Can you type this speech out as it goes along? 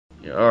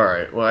Yeah,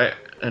 alright, well,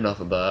 enough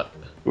of that.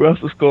 Who else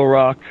is Skull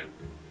Rock?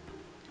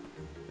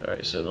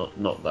 Alright, so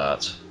not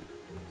that.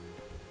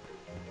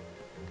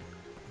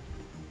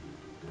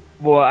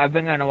 Well, I've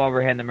been going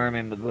overhead the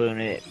mermaid balloon.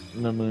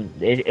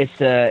 It's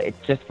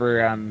just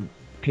for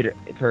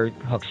for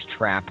Hook's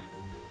trap.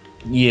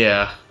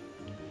 Yeah.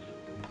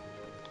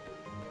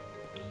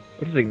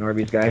 We'll just ignore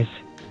these guys.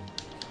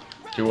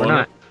 Do you Or want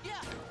not.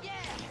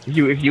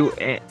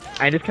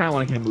 I just kind of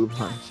want to get a move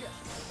on.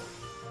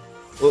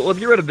 Well, let's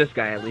get rid of this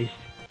guy at least.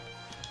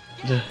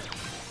 it?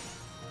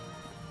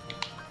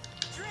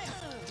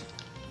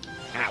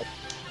 Ow.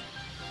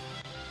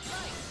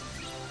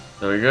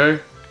 There we go.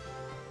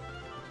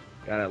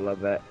 God, I love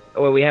that.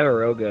 Oh, wait, we have a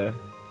Roga.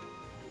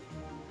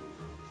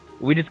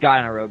 We just got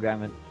an Roga, I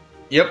mean.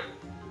 Yep.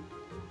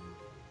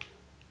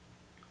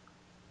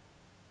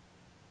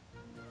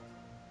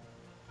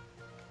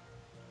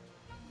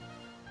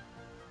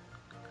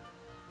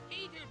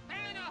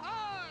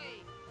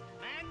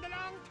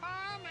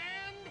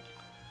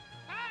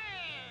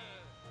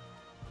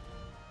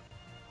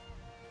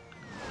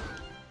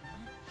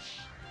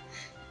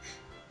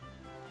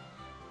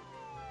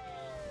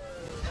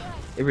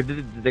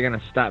 They're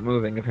gonna stop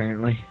moving,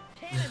 apparently.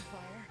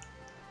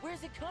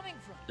 Where's it coming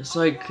from? It's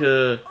like,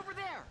 Over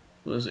there.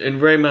 was in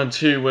Rayman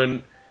 2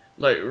 when,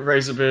 like,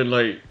 Razorbeard,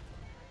 like,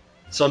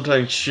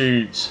 sometimes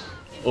shoots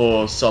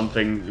or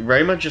something.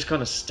 Rayman just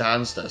kind of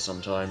stands there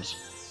sometimes.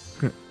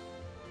 Tink,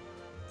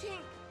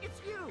 it's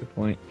you. Good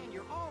point. And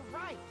you're all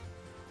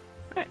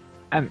right.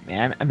 I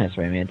miss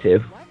Rayman too.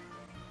 What?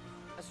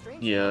 A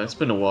stranger? Yeah, it's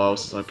been a while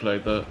since I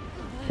played that.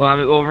 Well,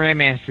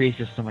 Rayman 3 is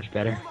just so much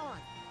better. Hold on.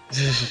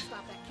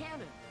 Stop that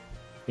cannon.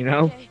 You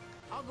know? Okay,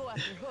 I'll go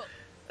after Hook.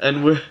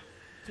 And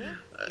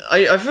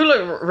I feel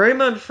like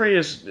Rayman 3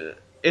 is,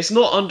 it's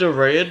not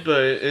underrated,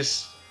 but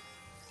it's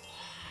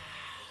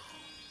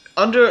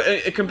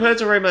compared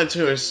to Rayman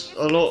 2, it's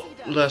a lot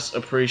less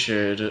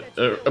appreciated,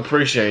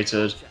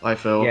 I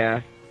feel.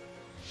 Yeah.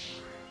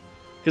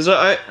 Because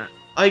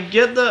I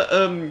get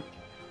that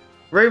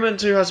Rayman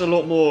 2 has a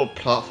lot more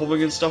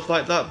platforming and stuff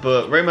like that,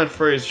 but Rayman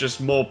 3 is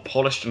just more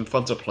polished and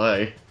fun to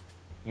play.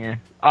 Yeah.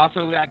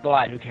 Also, we got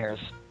Glide. Who cares?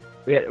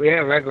 We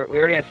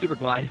already had Super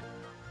Glide.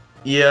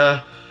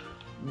 Yeah.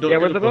 Yeah,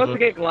 we're supposed to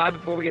get Glide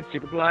before we get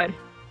Super Glide.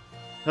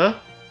 Huh?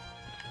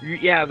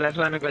 Yeah, that's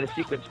what I meant by the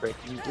sequence break.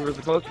 We were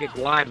supposed to get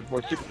Glide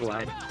before Super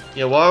Glide.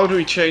 Yeah, why would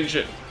we change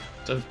it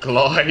to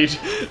Glide?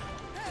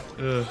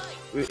 Ugh.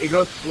 It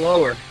goes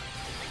slower.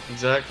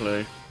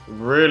 Exactly.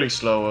 Really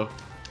slower.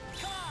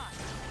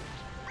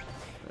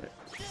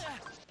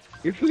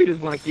 You really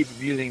just want to keep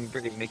abusing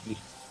freaking Mickey.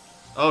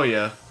 Oh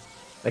yeah.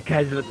 That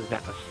guy's with the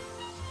Zappos.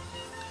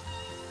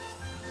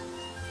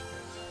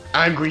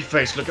 Angry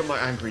face, look at my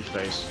angry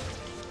face.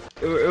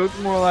 It was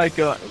more like,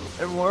 it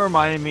more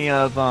reminded me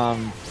of,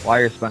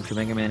 Wire Spunk from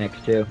Mega Man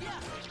X2.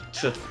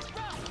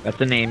 That's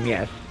the name,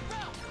 yes.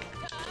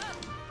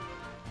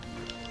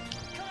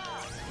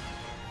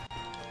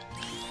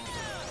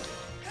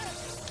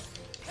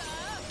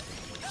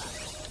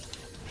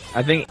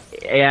 I think,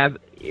 yeah,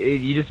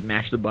 you just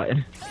mash the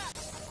button.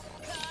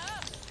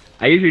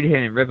 I usually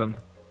hit it in rhythm.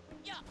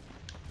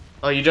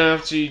 Oh, you don't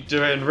have to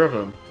do it in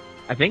rhythm?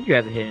 I think you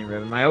have to hit it in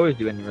rhythm. I always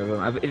do it in rhythm.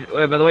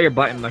 By the way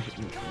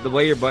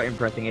you're button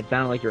pressing, it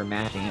sounded like you were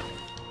mashing it.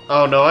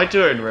 Oh no, I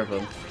do it in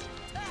rhythm.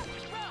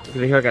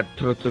 Because I hear like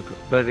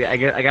but I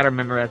gotta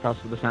remember that's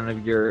also the sound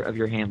of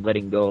your hand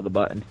letting go of the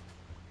button.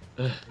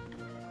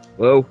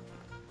 Whoa.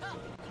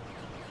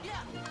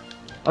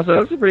 Also,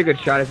 that's a pretty good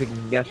shot if you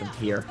can guess from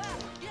here.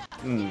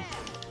 Hmm. You know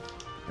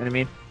what I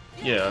mean?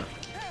 Yeah.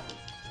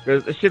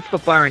 Because the ship's still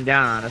firing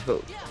down on us,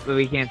 but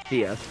we can't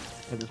see us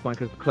at this point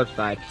because the cliff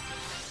side.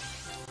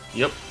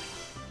 Yep.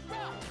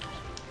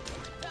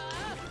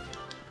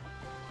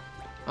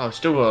 Oh,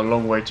 still got a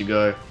long way to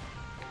go.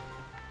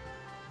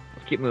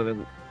 Let's keep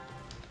moving.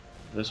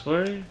 This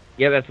way?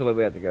 Yeah, that's the way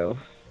we have to go.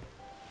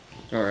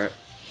 Alright.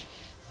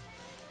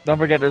 Don't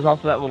forget, there's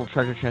also that little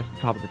treasure chest on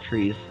top of the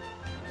trees.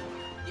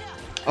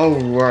 Oh,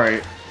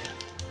 right.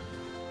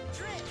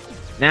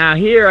 Now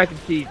here I can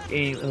see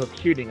Hook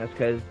shooting us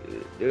because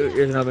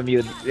there's another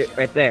mute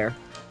right there.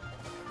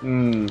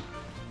 Hmm.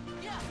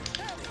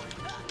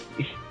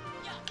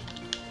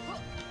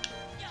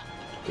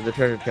 There's a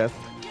treasure chest,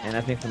 and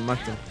I think some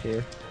mushrooms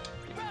here.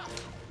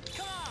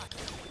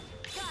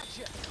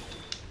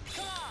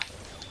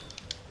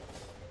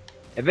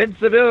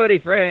 Invincibility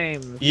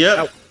frames.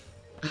 Yep.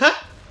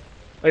 Oh,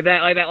 like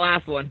that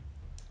last one.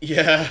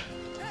 Yeah.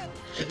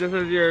 This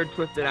is your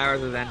Twisted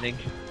Hours of ending.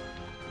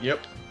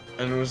 Yep.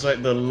 And it was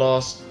like the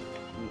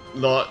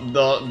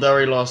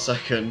very last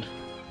second.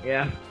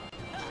 Yeah.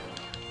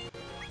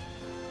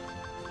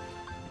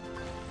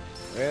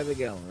 Where are they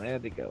going? Where are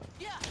they going?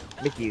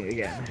 Mickey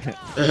again.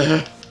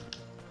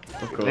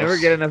 Of course. Never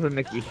get enough of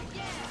Mickey.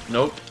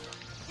 Nope.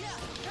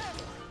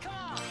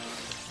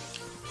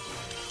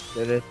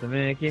 That is the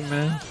Mickey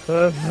Mouse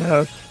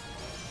Clubhouse.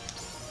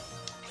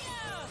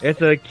 It's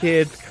a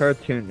kid's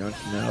cartoon, don't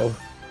you know?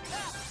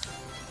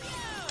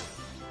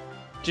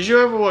 Did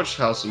you ever watch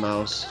House of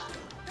Mouse?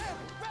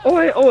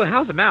 Oh,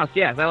 House of Mouse.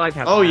 Yes, I like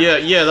House of Oh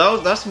Mouse. yeah,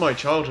 that's my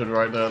childhood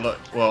right there. Like,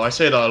 well, I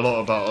say that a lot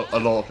about a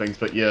lot of things,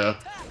 but yeah.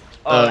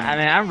 Oh, I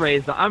mean, I'm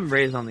raised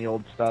on the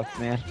old stuff,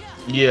 man.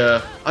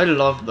 Yeah, I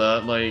love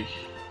that. Like,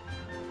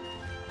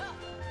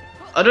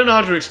 I don't know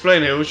how to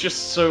explain it. It was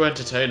just so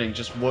entertaining,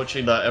 just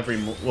watching that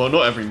well,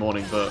 not every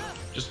morning, but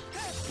just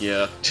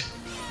yeah.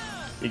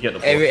 You get the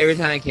point. Every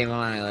time it came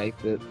on, I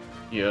liked it.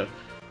 Yeah.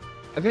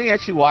 I think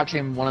actually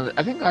watching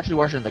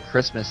the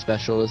Christmas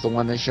special is the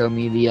one that showed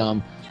me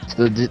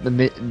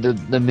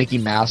the Mickey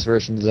Mouse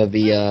versions of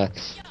the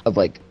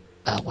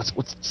what's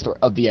the story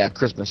of the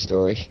Christmas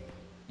Story.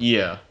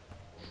 Yeah.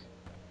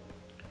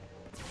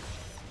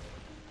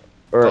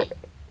 Or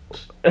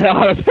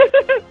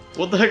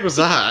What the heck was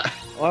that?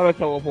 auto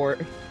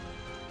teleport.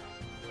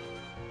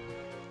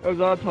 It was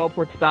auto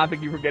teleport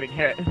stopping you from getting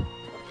hit.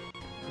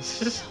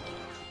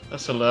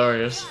 That's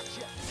hilarious.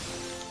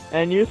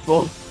 And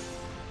useful.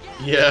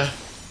 Yeah.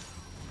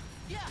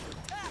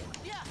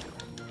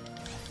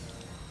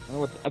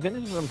 I think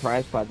there's some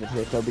prize pods in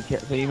here, so be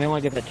careful. So you may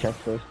want to get the chest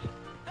first.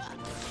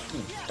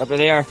 Up there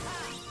they are.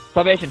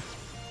 Salvation.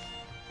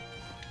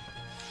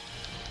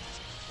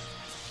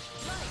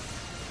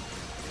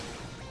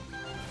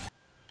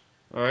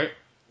 Alright.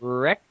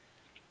 Wreck.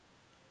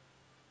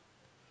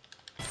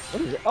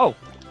 What is it? Oh!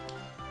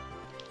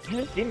 I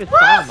haven't seen this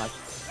file much.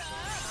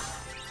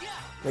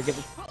 Here,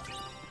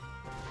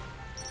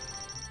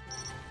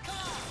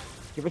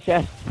 give a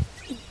chest.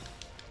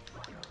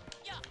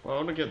 Well, I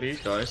want to get these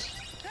guys.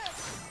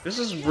 This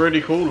is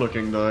really cool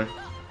looking, though.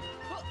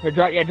 Here,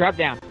 drop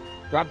down.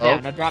 Drop Oh.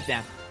 down, no, drop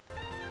down.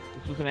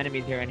 There's some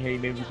enemies here, and here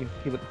maybe you can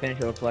see what the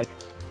finisher looks like.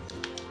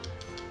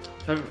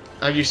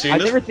 Have you seen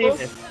I've this? never seen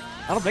before? this.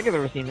 I don't think I've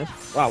ever seen this.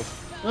 Wow.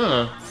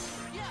 Huh.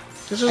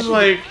 This is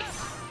like...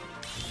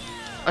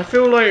 I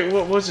feel like,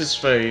 what was his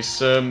face?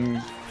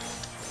 What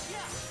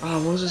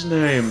was his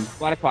name?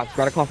 Gotta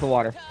cross the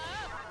water.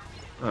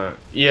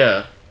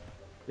 Yeah.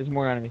 There's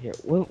more enemies here.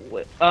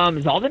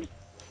 Zaldin?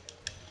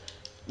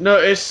 No,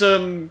 it's,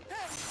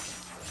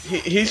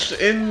 he's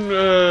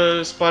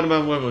in,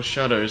 Spider-Man Web of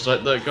Shadows,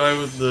 like that guy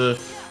with the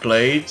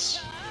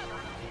blades.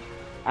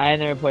 I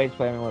never played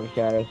Spider-Man Web of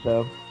Shadows,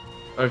 so...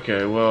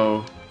 Okay,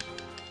 well...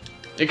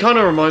 It kind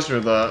of reminds me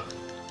of that.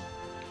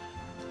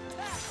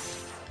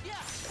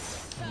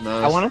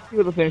 Nice. I want to see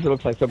what the finisher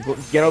looks like, so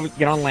get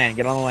on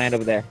land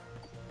over there.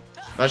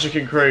 Magic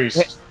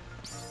increased.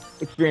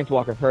 Experience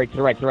Walker, hurry, to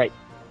the right.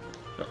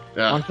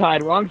 Yeah.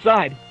 Wrong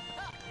side!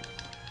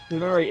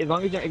 Remember, as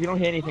long as if you don't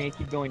hit anything, it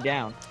keeps going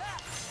down.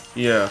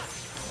 Yeah.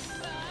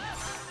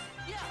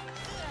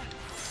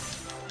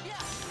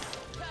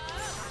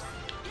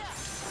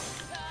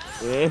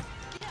 Oh,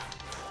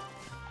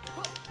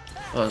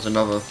 there's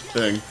another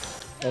thing.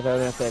 That's what I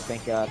was gonna say,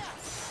 thank God.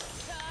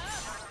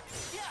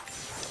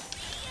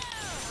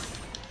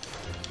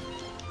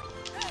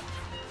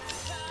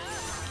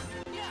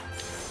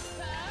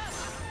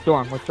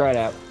 Storm, let's try it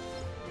out.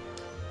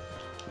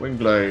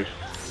 Wingblade.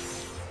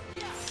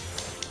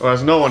 Well,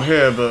 there's no one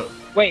here, but...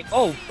 Wait,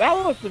 oh, that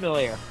looks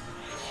familiar.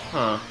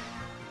 Huh.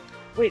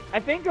 Wait, I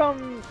think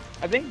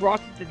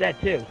Rocky did that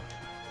too.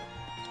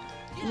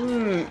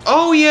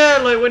 Oh yeah,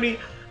 like when he...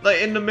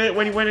 Like in the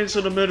when he went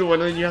into the middle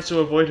and then you have to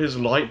avoid his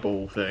light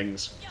ball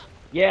things.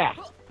 Yeah.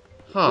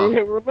 Huh.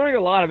 We're learning a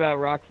lot about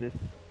Roxas.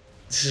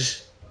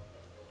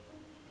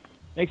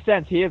 Makes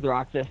sense, he is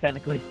Roxas,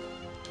 technically.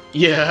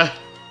 Yeah.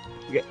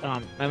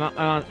 My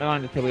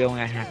mom just said we only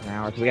got half an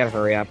hour, so we gotta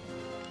hurry up.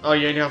 Oh,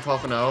 you only have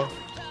half an hour?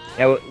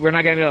 Yeah, we're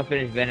not gonna be able to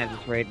finish Ben at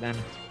this rate then.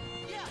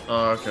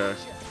 Oh, okay.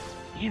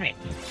 Damn it.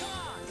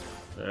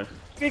 Yeah.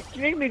 You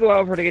make me go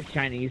over to get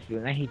Chinese food,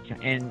 and I hate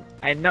and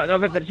I no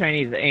offense to the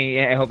Chinese.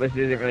 I hope this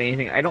isn't really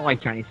anything. I don't like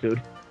Chinese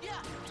food.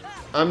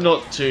 I'm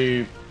not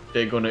too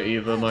big on it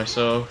either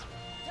myself.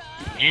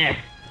 Eh.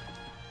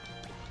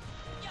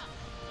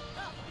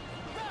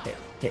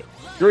 Okay.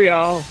 Screw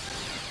y'all.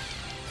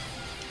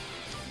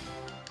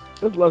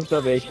 Just love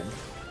starvation.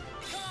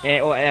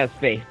 And well, it has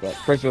space, but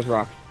first was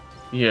rocks.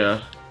 Yeah.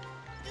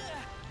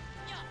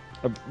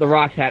 The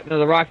rocks have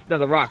the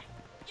rocks.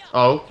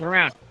 Oh. Turn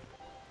around.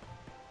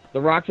 The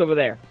rock's over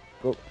there.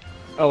 Go.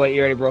 Oh wait, you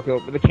already broke it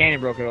open. The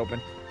cannon broke it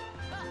open.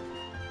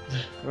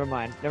 Never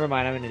mind, I'm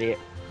an idiot.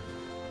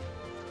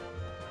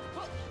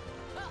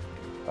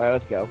 Alright,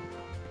 let's go.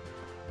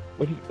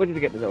 We'll just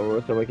get this over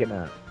with so we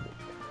can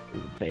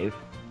save.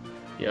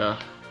 Yeah.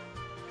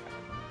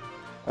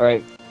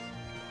 Alright.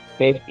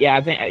 Save. Yeah,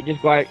 I think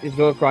just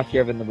go across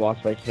here when the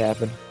boss fight just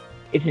happened.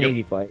 It's an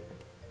easy fight.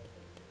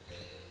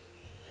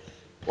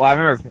 Well, I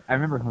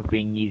remember it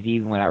being easy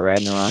even without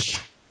Ragnarok.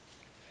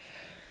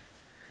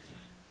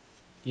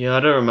 Yeah,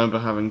 I don't remember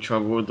having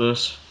trouble with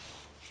this.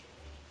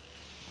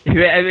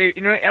 I mean,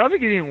 you know, I don't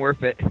think it's even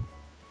worth it.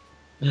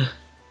 You know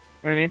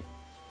what I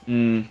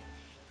mean?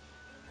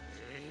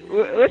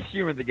 Let's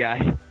humor the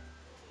guy.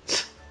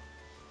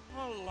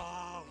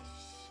 Alas,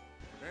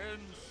 then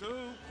so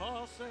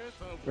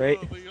passeth a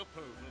Right. worthy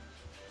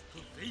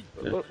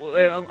opponent.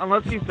 Well,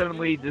 unless he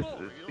suddenly just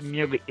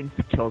immediately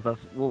insta kills us,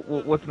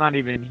 what's not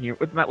even here?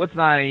 What's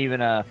not even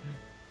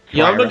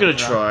Yeah, I'm not right, gonna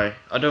Rock? try.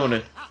 I don't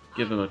want to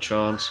give him a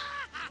chance.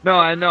 No,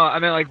 I know. I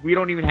mean, like, we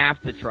don't even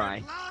have to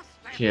try.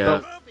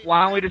 Yeah. So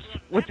why don't we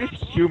let's just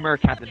humor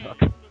Captain Hook.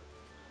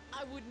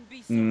 I wouldn't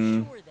be so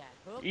Mm. sure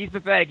that, Hook. He's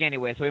pathetic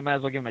anyway, so we might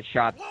as well give him a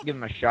shot. Give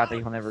him a shot that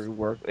he'll never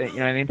work. You know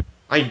what I mean?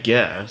 I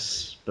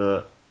guess,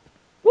 but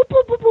Whoop,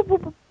 whoop, whoop, whoop,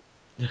 whoop.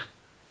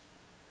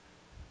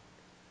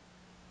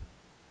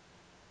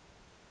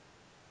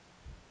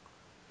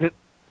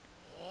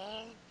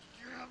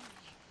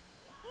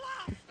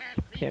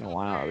 Can't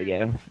wow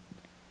again.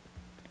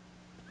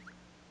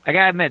 I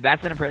gotta admit,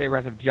 that's a pretty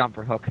aggressive jump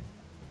for Hook.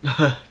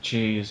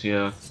 jeez,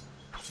 yeah.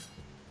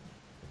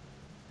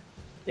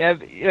 Yeah,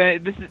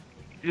 this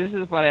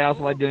is what I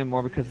also like doing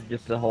more because of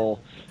just the whole.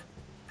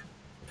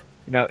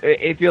 You know,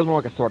 it feels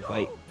more like a sword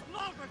fight.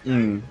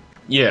 Mm.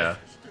 Yeah.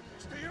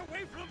 Stay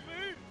away from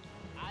me!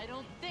 I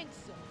don't think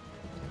so.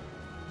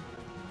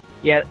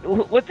 Yeah,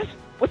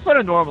 let's put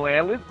it normally.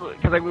 At least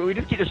because like we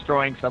just keep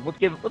destroying stuff.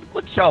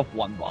 Let's show off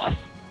one boss,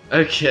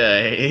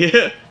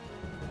 Okay.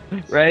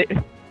 right?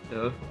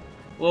 Yeah.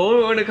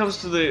 Well, when it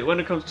comes to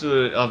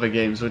the other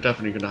games, we're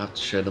definitely gonna have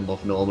to show them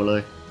off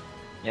normally.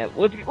 Yeah,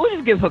 let's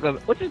just give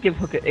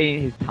Hook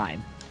his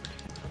time.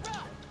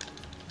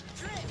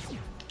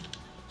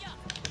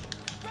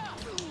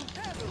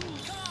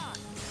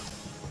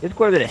 It's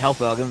quite a bit of health,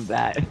 though. I'll give him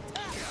that.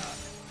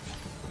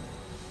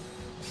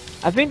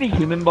 I think the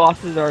human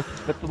bosses are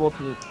susceptible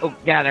to. Oh,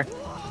 gather.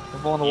 They're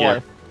falling in the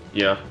water.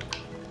 Yeah.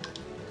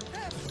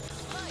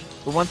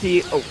 But once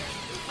he. Oh.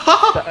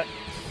 Yeah.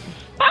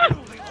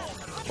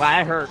 Wow,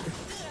 that hurt.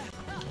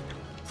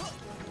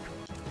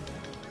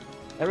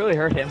 That really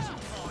hurt him. I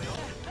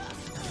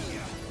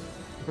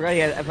forgot he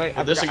had.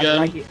 This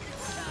again.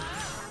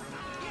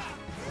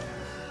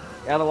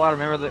 Out of the water.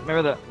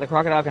 Remember the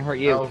crocodile can hurt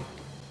you. Ow.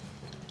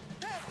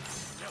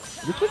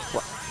 This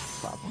was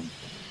problem.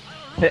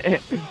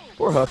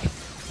 Poor Hook.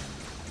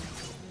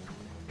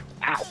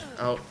 Ow.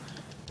 Ow.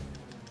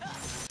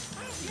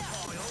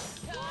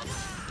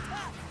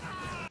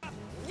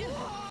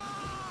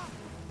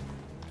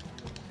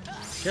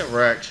 Get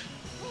wrecked.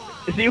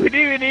 See, we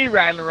didn't even need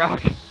Ryan the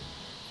Rock.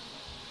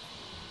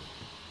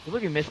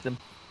 Look, you missed him.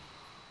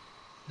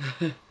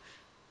 I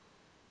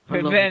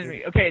love Ben,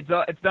 it. okay,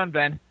 it's done,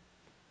 Ben.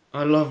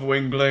 I love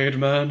Wingblade,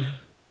 man.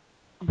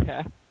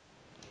 Yeah.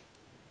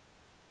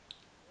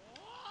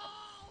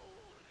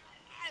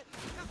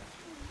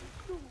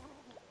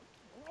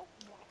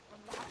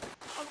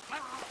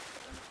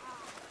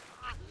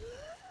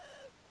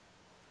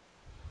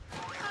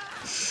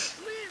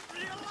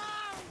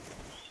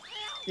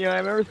 You know, I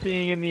remember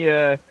seeing in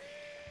the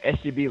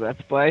SGB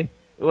Let's Play,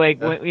 like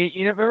when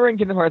you remember in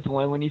Kingdom Hearts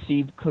 1 when you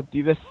see Hook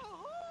do this,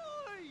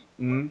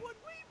 Mm.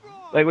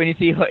 like when you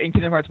see Hook, in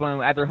Kingdom Hearts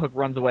 1 after Hook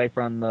runs away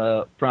from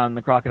the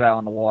crocodile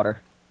in the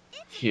water.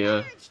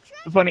 Yeah.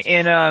 It's funny,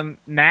 and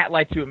Matt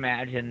liked to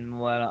imagine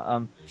what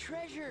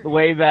Treasure. the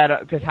way that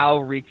because how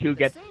Riku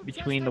gets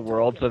between the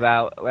worlds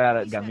without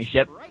a gummy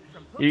ship.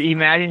 You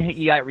imagine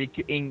he got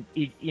Riku,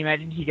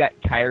 imagine he got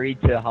Kyrie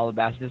to Hollow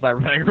Bastion just by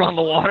running around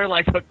the water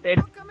like Hook did.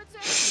 How come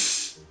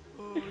it's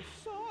Oh,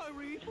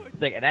 sorry, but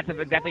It's like, that's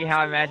exactly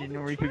how I imagine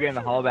Riku getting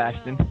the Hollow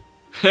Bastion.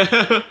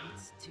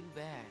 It's too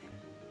bad.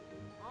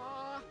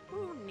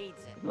 Who needs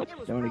it? Let's It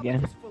was do it probably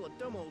again. just full of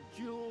dumb old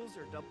jewels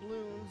or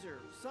doubloons or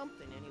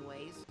something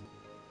anyways.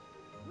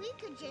 We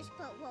could just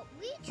put what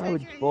we I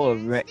would treasure full in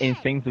of there in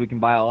instead. things that we can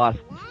buy a lot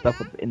of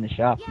stuff in the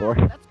shop for.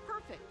 Yeah, that's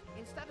perfect.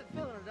 Instead of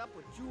filling it up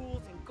with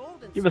jewels and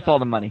gold and Give us stuff, all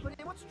the money. put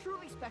in what's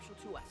truly special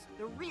to us,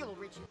 the real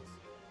riches.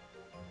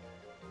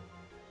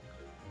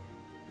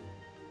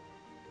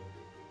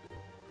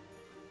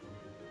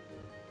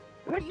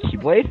 Is that What do you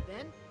Keyblade? think,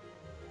 Ben?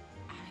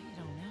 I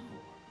don't know.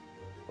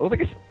 It looks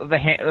like it's the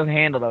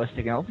handle that was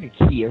sticking out. It looks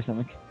like a key or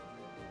something.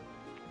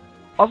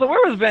 Also,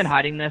 where was Ben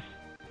hiding this?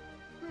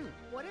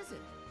 What is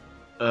it?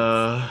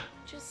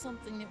 Just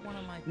something that one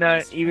of my No,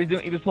 best he was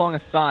friends pulling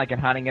a Sonic and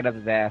hiding it up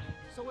his ass.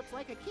 So it's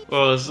like a keep.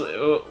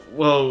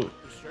 well, you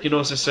can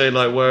also say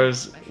like, where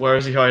is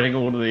he hiding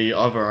all of the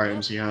other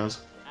items he has?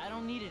 I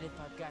don't need it if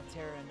I've got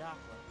Terra and Aqua.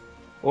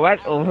 What?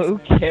 Oh, who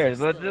cares?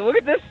 Look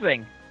at this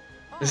thing.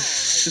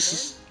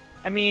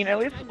 I mean, at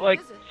least like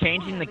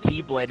changing the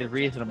Keyblade is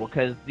reasonable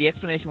because the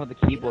explanation with the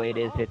Keyblade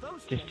is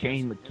it's just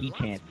changing the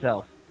keychain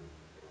itself.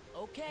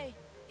 Okay,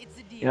 it's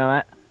a deal. You know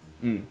that?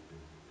 Mm.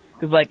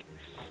 Because like,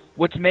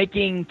 what's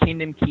making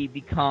Kingdom Key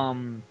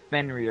become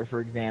Fenrir, for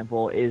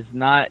example, is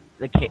not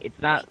it's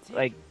not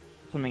like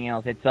something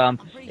else. It's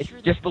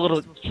just the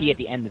little key at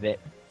the end of it.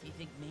 Do you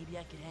think maybe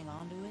I could hang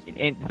on to it?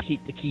 And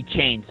the key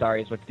chain,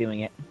 sorry, is what's doing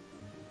it.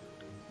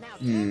 Now,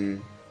 Hmm.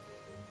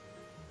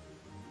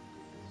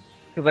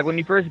 Because like when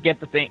you first get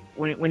the thing,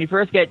 when you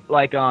first get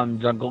like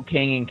Jungle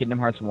King in Kingdom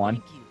Hearts 1,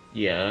 Thank you.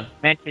 Yeah.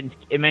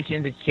 it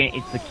mentions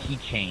it's the key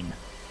chain.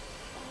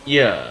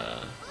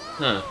 Yeah.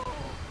 Huh.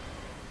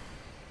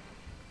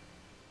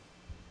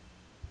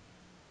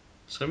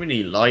 So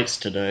many lights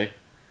today.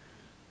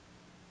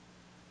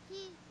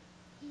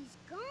 He's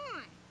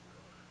gone.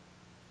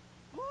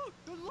 look,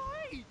 the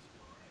light!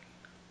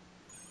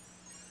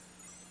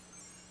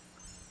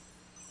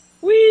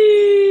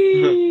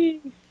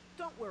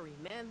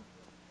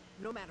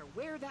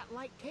 that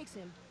light takes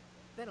him,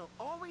 then he'll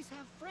always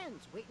have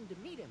friends waiting to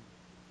meet him.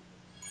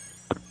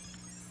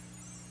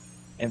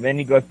 And then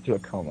he goes into a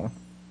coma.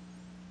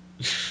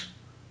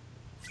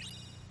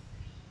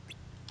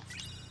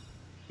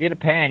 Get a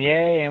pan,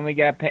 yay, and we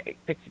got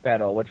Pixie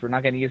Petal, which we're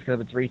not going to use because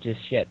its reach is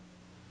shit.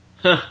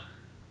 Huh.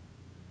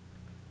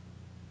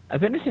 I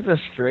think this takes us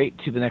straight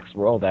to the next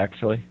world,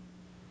 actually.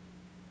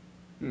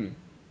 Hmm.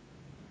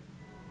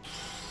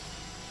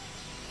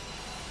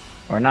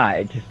 Or not,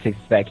 it just takes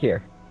us back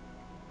here.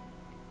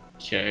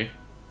 Okay.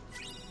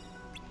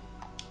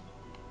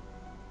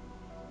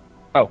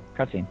 Oh,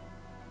 cutscene.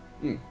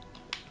 Hmm.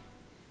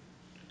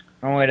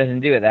 Normally it doesn't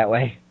do it that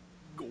way.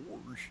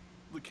 Gorge,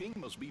 the king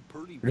must be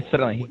pretty. We're just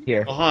suddenly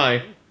here. Oh,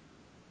 hi.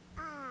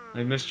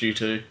 I missed you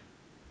too.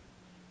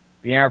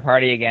 Be in our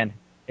party again.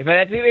 If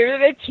I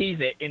they cheese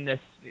it in this.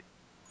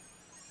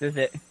 This is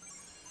it.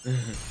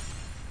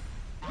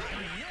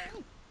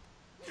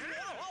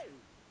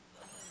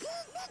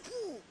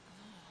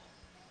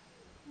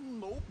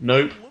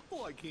 Nope.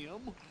 Look like him.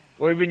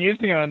 Well, we've been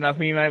using him enough,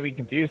 we might be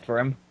confused for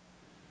him.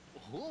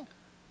 Huh?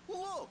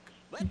 Look,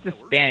 that He's just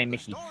fella's Spanny got the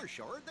Mickey. star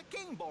shard the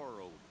king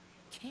borrowed.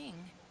 King?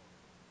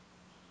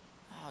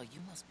 Oh, you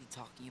must be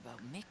talking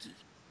about Mickey.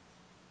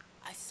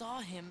 I saw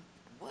him.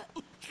 What?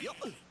 Yep.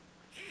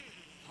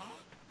 Huh?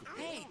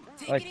 Hey,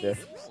 take Like it this.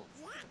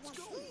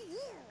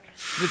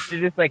 easy.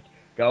 Just like,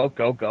 go,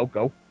 go, go,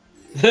 go.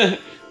 I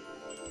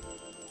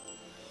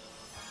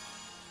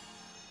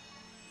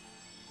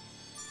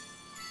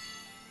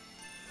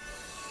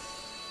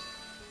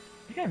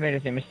think I made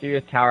it a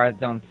mysterious tower at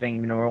its own thing,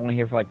 even though we're only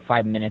here for like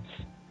 5 minutes.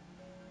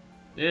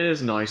 It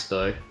is nice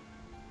though.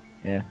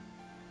 Yeah.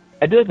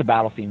 I do like the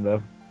battle theme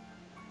though.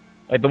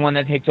 Like the one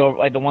that takes over,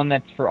 like the one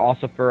that's for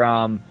also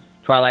for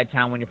Twilight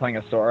Town when you're playing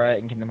a Sora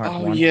in Kingdom Hearts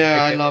Oh 1.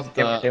 yeah, Like, I love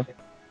that.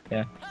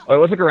 Yeah. Oh,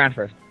 let's look around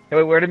first.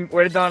 Hey, wait, where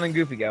did Don and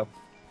Goofy go?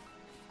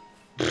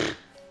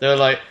 They're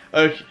like,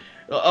 okay,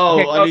 oh,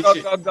 Okay, I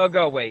need to.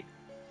 go, wait.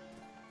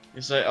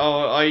 It's like,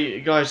 oh,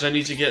 guys, I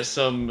need to get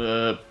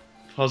some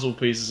puzzle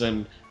pieces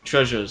and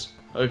treasures.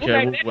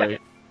 Okay, Okay, we'll wait.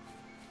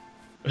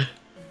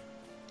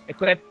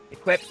 Equip.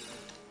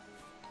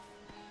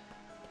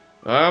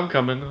 I'm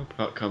coming.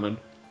 I'm coming.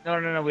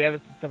 No, we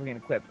have something in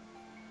equip.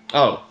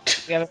 Oh.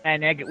 We have a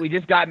Magnega. We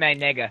just got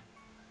Magnega.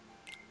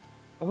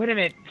 Oh, wait a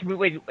minute. Can we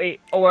wait?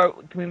 Or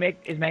can we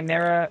make? Is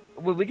Magnera?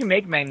 Well, we can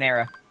make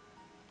Magnera.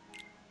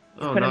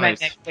 Oh, Put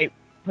nice.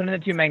 Put in the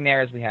 2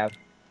 Magneras we have.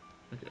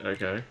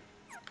 Okay.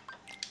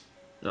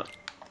 No.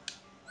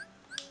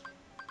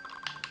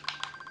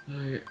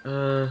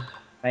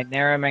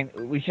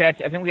 Magnera. We should. I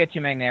think we got 2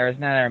 Magneras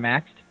now that are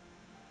maxed.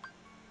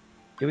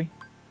 Do we?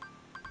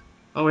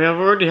 Oh, we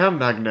already have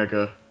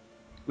Magnega.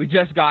 We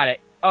just got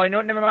it. Oh,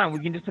 no, never mind. We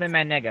can just put in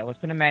Magnega. Let's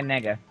put in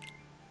Magnega.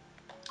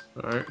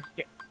 Alright.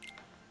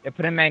 Yeah,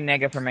 put in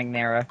Magnega for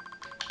Magnera.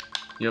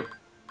 Yep.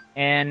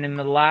 And in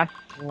the last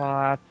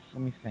slots,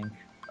 let me think.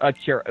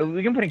 Cura.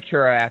 We can put in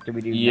Cura after we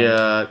do.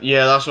 Yeah,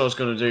 that's what I was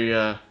gonna do,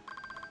 yeah.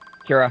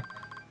 Cura.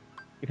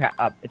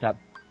 Up. It's up.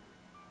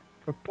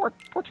 Poor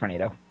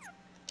Tornado.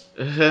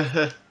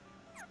 Yeah.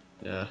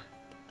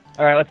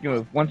 Alright, let's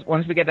move.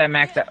 Once we get that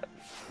maxed out,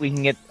 we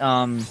can get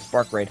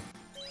Spark Raid.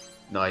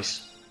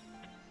 Nice.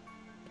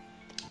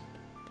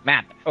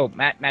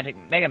 Magic.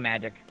 Mega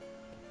Magic.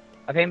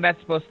 I think that's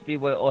supposed to be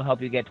what will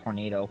help you get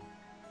Tornado.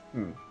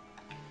 Hmm.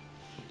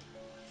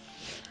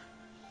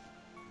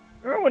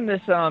 Remember when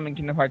this in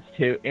Kingdom Hearts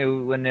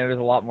 2, when there was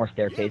a lot more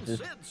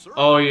staircases?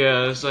 Oh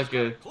yeah, it's like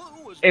a...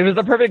 It was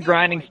the perfect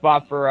grinding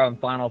spot for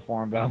Final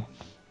Form, though.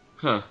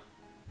 Huh.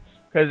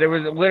 Because there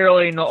was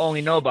literally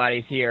only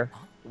nobodies here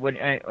when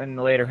in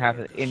the later half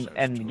of in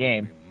the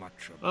game.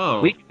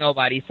 Oh. Weak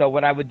nobody. So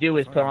what I would do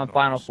is put on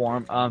Final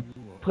Form,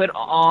 put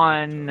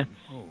on,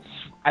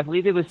 I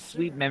believe it was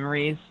Sweet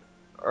Memories,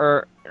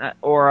 or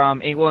well,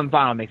 in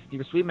Final Mix,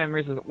 either Sweet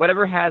Memories,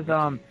 whatever has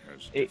I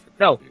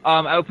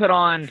would put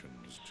on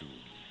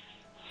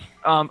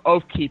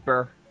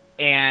Oathkeeper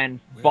and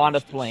Bond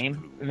of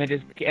Flame, and then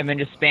just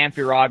spam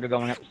Firaga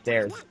going up the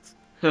stairs.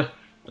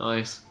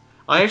 Nice.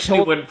 I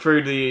actually went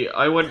through the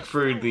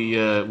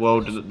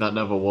world that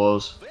never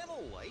was.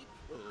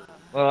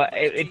 Well,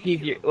 it's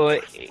easier. Well,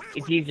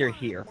 it's easier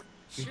here,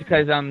 just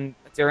because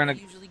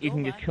you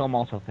can just kill them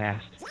all so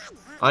fast.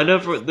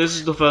 This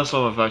is the first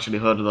time I've actually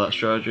heard of that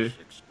strategy.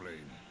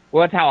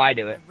 Well, that's how I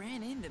do it. I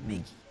ran into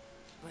Mickey,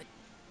 but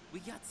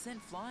we got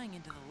sent flying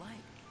into the light.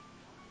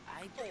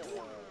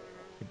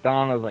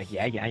 Don was like,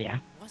 yeah.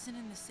 Wasn't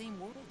in the same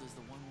world as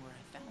the one where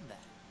I found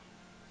that.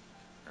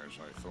 As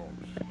I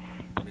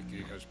thought,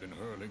 Mickey has been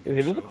hurling.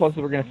 It was the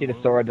closest we're gonna see to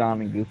Sora,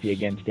 Don, and Goofy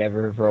again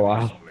together for a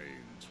while.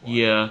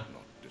 Yeah.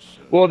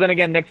 Well, then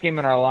again, next game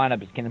in our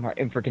lineup is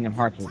Kingdom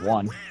Hearts is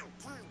 1.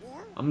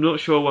 I'm not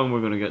sure when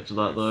we're gonna get to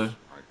that though.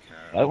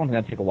 That one's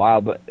gonna take a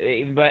while, but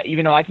even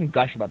though I can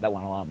gush about that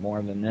one a lot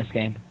more than this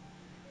game.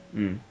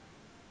 Hmm.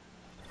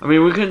 I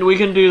mean, we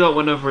can do that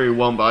whenever we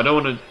want, but I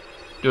don't want to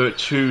do it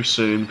too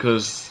soon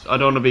because I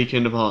don't want to be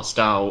Kingdom Hearts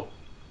out.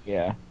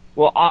 Yeah.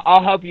 Well,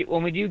 I'll help you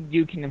when we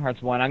do Kingdom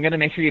Hearts 1. I'm gonna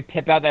make sure you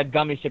pip out that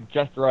gummy ship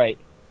just right.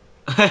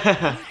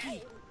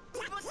 Mickey!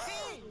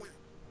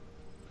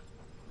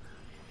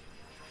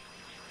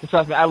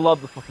 Trust me, I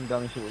love the fucking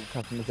dummy shit with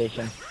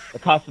customization. The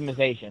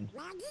customization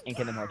in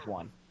Kingdom Hearts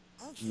 1.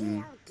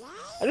 Mm.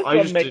 I just, I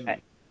love just make,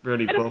 didn't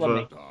really I just love bother.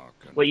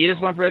 make- Wait, you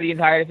just went for the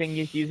entire thing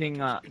just using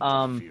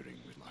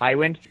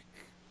Highwind?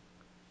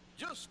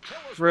 Just tell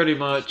us Pretty what it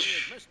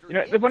much. is, Mr. You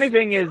know, the funny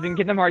thing is, in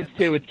Kingdom Hearts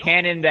 2, it's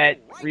canon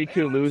that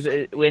Riku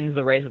wins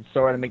the race with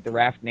Sora to make the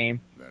raft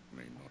name. That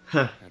may not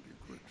Huh. be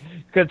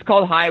adequate. Because it's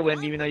called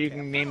Highwind, even though you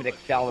can name it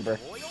Excalibur.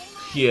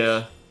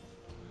 Yeah.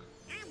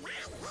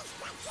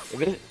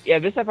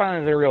 This I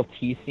find is a real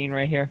tease scene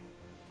right here.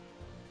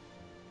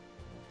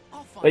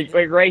 I'll find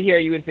Like him. right here,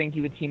 you would think he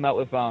would team up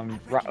with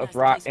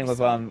Rock and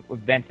with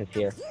Ventus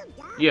here.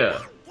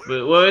 Yeah.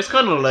 But, well, it's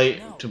kind of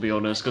late, to be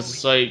honest, because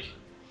it's like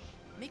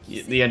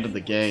Mickey the end of the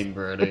said game,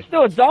 But really.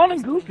 still, it's Dawn and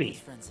his Goofy.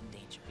 friends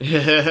in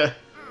danger. Yeah.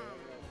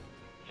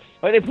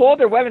 Like they pull out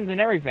their weapons and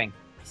everything.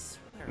 I swear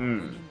I'll Hmm.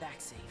 bring him back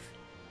safe.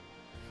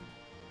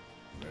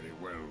 Very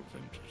well,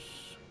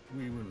 Ventus.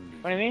 We will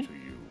leave What do you mean? it to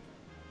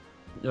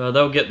you.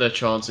 They'll get their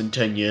chance in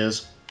 10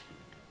 years.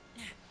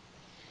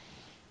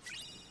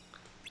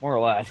 More or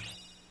less.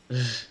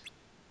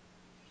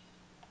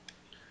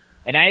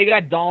 And now you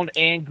got Donald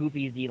and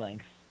Goofy's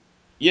D-Links.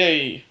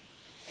 Yay!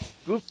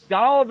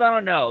 Donald, I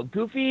don't know.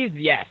 Goofy's,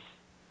 yes.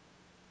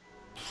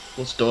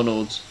 What's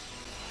Donald's?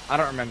 I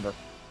don't remember.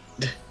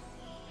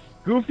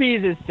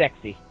 Goofy's is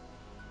sexy.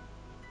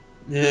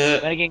 Yeah.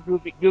 Then again,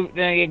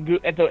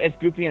 it's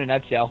Goofy in a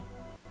nutshell.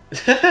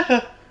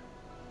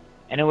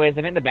 Anyways,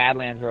 I think the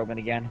Badlands are open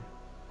again.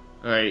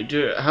 Alright,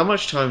 how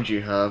much time do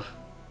you have?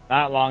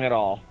 Not long at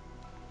all.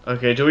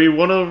 Okay, do we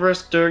want to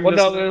rest during Well,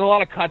 this? no, there's a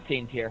lot of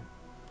cutscenes here.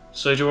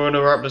 So do we want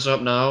to wrap this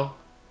up now?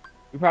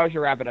 We probably should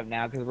wrap it up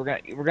now because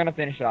we're gonna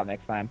finish it up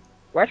next time.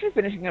 We're actually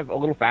finishing it a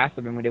little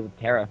faster than we did with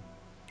Terra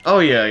Oh,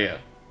 yeah, yeah.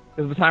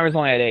 because the timer's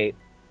only at 8.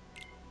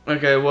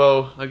 Okay,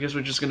 well, I guess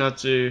we're just gonna have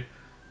to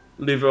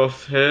leave it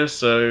off here,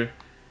 so,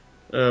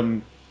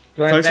 Join us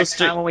Thanks for next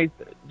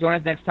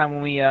time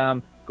when we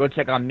go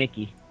check on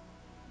Mickey.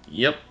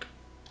 yep.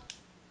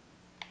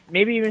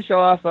 Maybe even show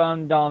off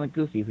Donald and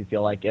Goofy if we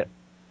feel like it.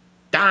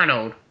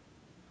 Donald!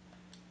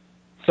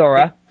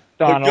 Sora,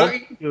 Donald,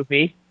 Okay.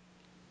 Goofy.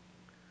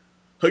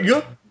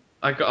 Yeah.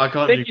 I can't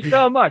Thank do you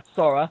so much,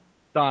 Sora,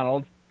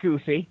 Donald,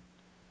 Goofy.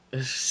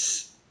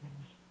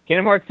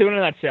 Kingdom Hearts 2 in a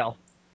nutshell.